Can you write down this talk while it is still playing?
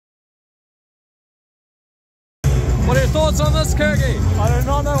What are your thoughts on this, Kirky? I do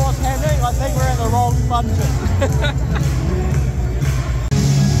not know what's happening. I think we're in the wrong function.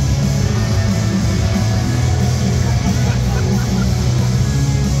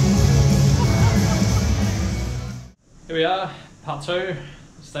 Here we are, part 2,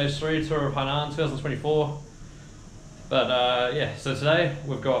 stage 3, Tour of Hainan 2024. But yeah, so today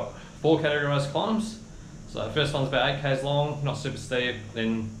we've got 4 categorized climbs. So the first one's about 8k's long, not super steep,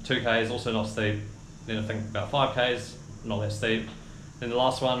 then 2k's, also not steep, then I think about 5k's, not that steep. Then the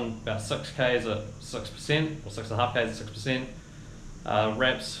last one, about 6k's at 6%, or 6.5k's at 6%.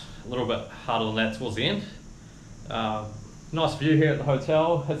 Ramps a little bit harder than that towards the end. Nice view here at the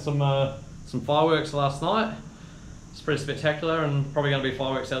hotel, had some fireworks last night. It's pretty spectacular and probably going to be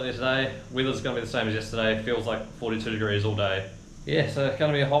fireworks out there today. Weather's going to be the same as yesterday, feels like 42 degrees all day. Yeah, so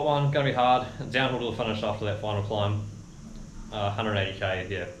going to be a hot one, going to be hard. Downhill to the finish after that final climb, 180k,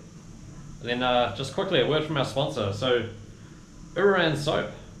 yeah. And then just quickly a word from our sponsor. So Uran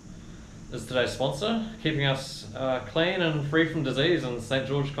Soap is today's sponsor, keeping us clean and free from disease in St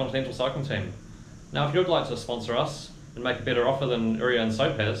George Continental Cycling Team. Now if you'd like to sponsor us and make a better offer than Uran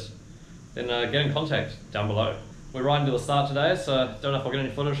Soap has, then get in contact down below. We're riding to the start today, so don't know if I'll get any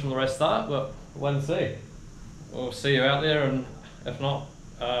footage from the race start, but wait and see. We'll see you out there, and if not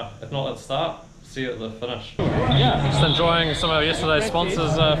at the start, see you at the finish. Yeah, just enjoying some of yesterday's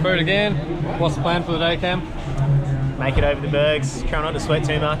sponsors' food again. What's the plan for the day, Cam? Make it over the bergs, try not to sweat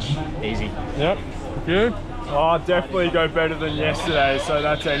too much, easy. Yep. You? Oh, definitely go better than yesterday, so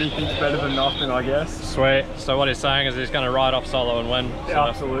that's anything's better than nothing, I guess. Sweet. So what he's saying is he's going to ride off solo and win. So Yeah,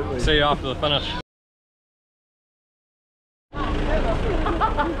 absolutely. See you after the finish.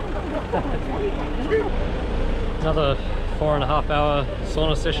 Another 4.5 hour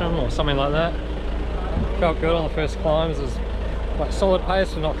sauna session or something like that. Felt good on the first climbs. It was like solid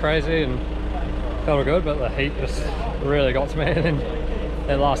pace but not crazy, and felt good, but the heat just really got to me. And then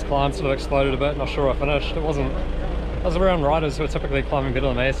that last climb sort of exploded a bit. Not sure I finished. I was around riders who are typically climbing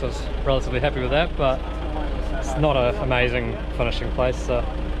better than me, so I was relatively happy with that, but it's not an amazing finishing place, so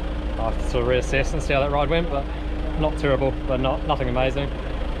I'll have to sort of reassess and see how that ride went. But not terrible, but nothing amazing.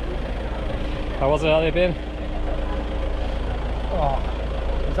 How was it out there, Ben? Oh,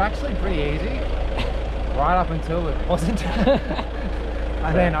 it was actually pretty easy, right up until it wasn't.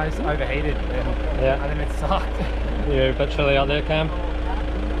 And then I just overheated, and then it sucked. You a bit chilly out there, Cam?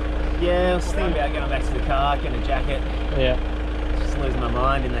 Yeah, I was thinking about going back to the car, getting a jacket. Yeah. Just losing my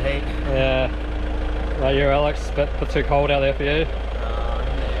mind in the heat. Yeah. Like you, Alex, a bit too cold out there for you?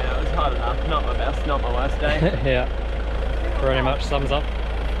 Yeah, it was hard enough. Not my best, not my worst day. Yeah. Pretty much sums up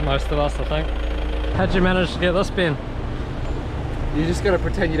most of us, I think. How'd you manage to get this, Ben? You just gotta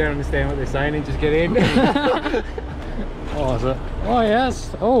pretend you don't understand what they're saying and just get in. Oh, is it? Oh,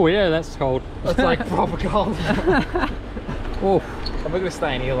 yes. Oh, yeah, that's cold. It's like proper cold. Oh. I'm not gonna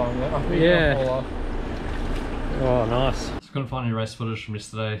stay in here long. Yeah. Oh, nice. So couldn't find any race footage from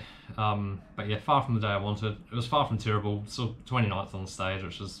yesterday, but yeah, far from the day I wanted. It was far from terrible. Still 29th on the stage,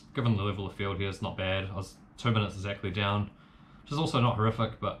 which is, given the level of field here, it's not bad. I was 2 minutes exactly down, which is also not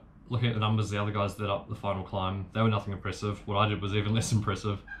horrific, but looking at the numbers the other guys did up the final climb, they were nothing impressive. What I did was even less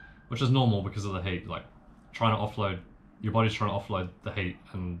impressive, which is normal because of the heat. Like, trying to offload, your body's trying to offload the heat,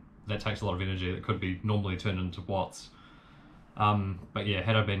 and that takes a lot of energy that could be normally turned into watts. But yeah,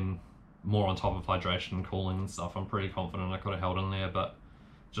 had I been more on top of hydration and cooling and stuff, I'm pretty confident I could have held in there, but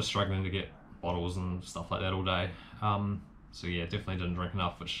just struggling to get bottles and stuff like that all day. So yeah, definitely didn't drink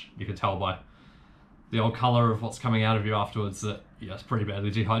enough, which you could tell by the old colour of what's coming out of you afterwards that, yeah, it's pretty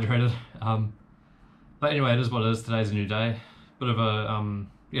badly dehydrated. But anyway, it is what it is. Today's a new day. Bit of a,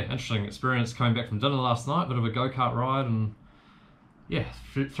 yeah, interesting experience coming back from dinner last night, bit of a go-kart ride, and yeah,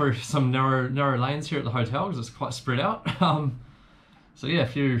 through some narrow lanes here at the hotel because it's quite spread out. So yeah, a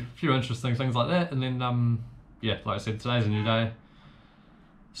few interesting things like that, and then yeah, like I said, today's a new day.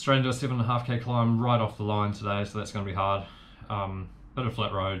 Straight into a 7.5k climb right off the line today, so that's going to be hard. Bit of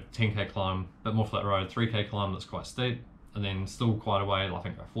flat road, 10k climb, bit more flat road, 3k climb that's quite steep, and then still quite a way, I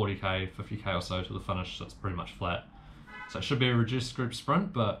think like 40k, 50k or so to the finish, so it's pretty much flat. So it should be a reduced group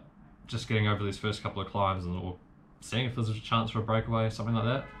sprint, but just getting over these first couple of climbs and or seeing if there's a chance for a breakaway, something like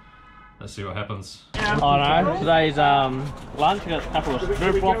that. Let's see what happens. Oh no, today's lunch, we got a couple of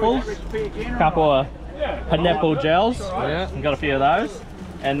stroop waffles, a couple of pineapple gels, Yeah. got a few of those,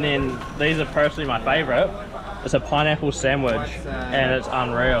 and then these are personally my favourite. It's a pineapple sandwich, and it's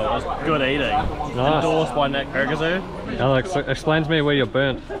unreal. It's good eating. Nice. Endorsed by Nick Perkazoo. Alex, explain to me where you're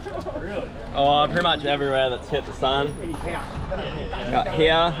burnt. Oh, pretty much everywhere that's hit the sun. Got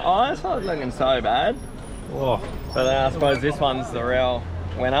here. Oh, it's not looking so bad. Oh, But then I suppose this one's the real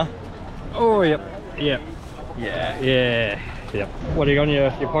winner. oh, yep, yep. Yeah. Yeah. Yep. What do you got in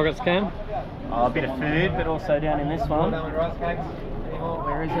your pockets, Cam? Oh, a bit of food, but also down in this one.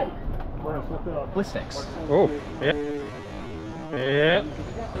 Where is it? Blistex. Oh, yeah. Yeah.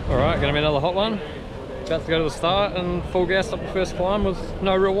 Alright, gonna be another hot one. About to go to the start and full gas up the first climb with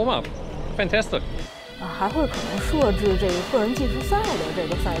no real warm-up. Fantastic. 还会可能设置这个个人技术赛的这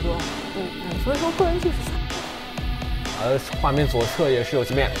个赛段，所以说个人技术赛。画面左侧也是有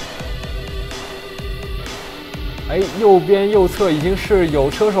镜面。哎，右边右侧已经是有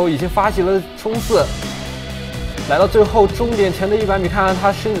车手已经发起了冲刺，来到最后终点前的100米，看看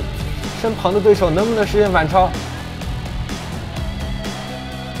他身旁的对手能不能实现反超。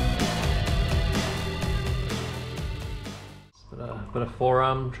Bit of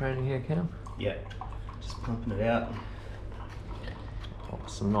forearm training here, Cam. Yeah, just pumping it out. Oh,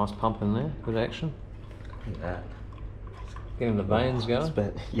 some nice pump in there, good action. Look at that. Getting the veins going.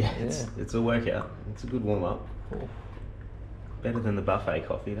 It's a workout. It's a good warm up. Better than the buffet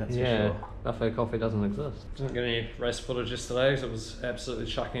coffee, that's for sure. Buffet coffee doesn't exist. Didn't get any race footage yesterday because it was absolutely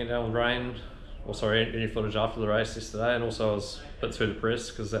chucking it down with rain. Or sorry, any footage after the race yesterday, and also I was a bit through the press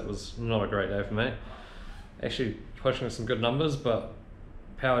because that was not a great day for me. Actually pushing some good numbers, but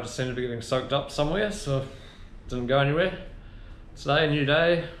power just seemed to be getting soaked up somewhere, so didn't go anywhere. Today, a new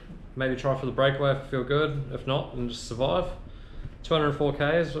day. Maybe try for the breakaway if I feel good. If not, then just survive. 204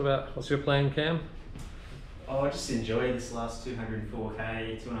 Ks. What's your plan, Cam? Oh, I just enjoy this last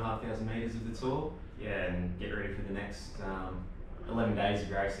 204k, 2,500 metres of the tour. Yeah, and get ready for the next 11 days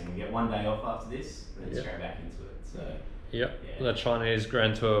of racing. We get 1 day off after this, and then straight back into it. So. Yep. Yeah. The Chinese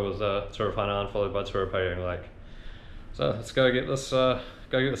Grand Tour was Tour of Hainan, followed by Tour of Hainan Lake. So let's go get this over.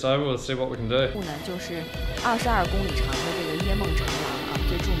 Let's see what we can do. 就是22公里长的这个椰梦长廊啊，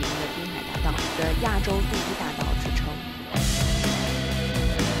最著名的滨海大道的亚洲第一大道之称。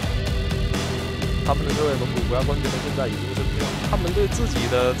他们的这位蒙古国家冠军呢，现在已经是他们对自己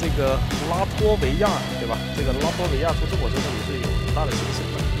的这个拉脱维亚，对吧？这个拉脱维亚出车火车呢也是有很大的信心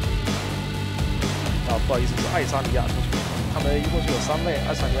的。啊，不好意思，是爱沙尼亚出车火车，他们一共是有3位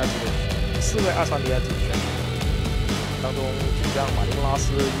爱沙尼亚籍的4位爱沙尼亚籍的选手。 当中，主将马丁拉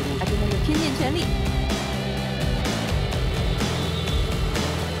斯一路，他真的是拼尽全力。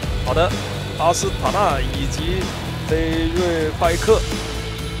好的，阿斯塔纳以及菲瑞派克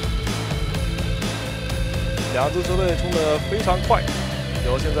两支车队冲得非常快，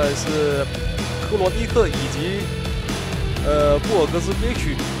然后现在是克罗蒂克以及布尔格斯别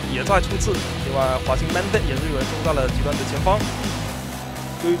曲也在冲刺，另外华兴曼登也是有人冲在了集团的前方，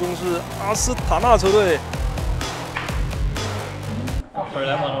最终是阿斯塔纳车队。 Through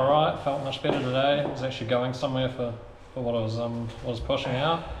that one alright, felt much better today. Was actually going somewhere for what I was pushing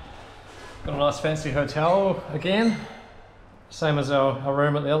out. Got a nice fancy hotel again, same as our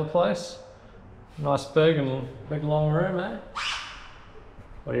room at the other place. Nice big long room, eh?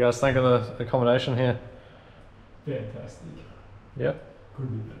 What do you guys think of the accommodation here? Fantastic. Yep.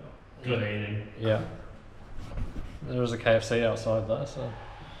 Couldn't be better. Good eating. Yeah. There is a KFC outside though, so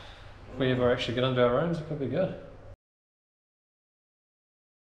if we ever actually get into our rooms, it could be good.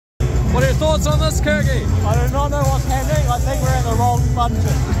 What are your thoughts on this, Kirky? I do not know what's happening. I think we're in the wrong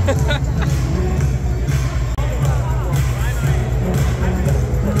function.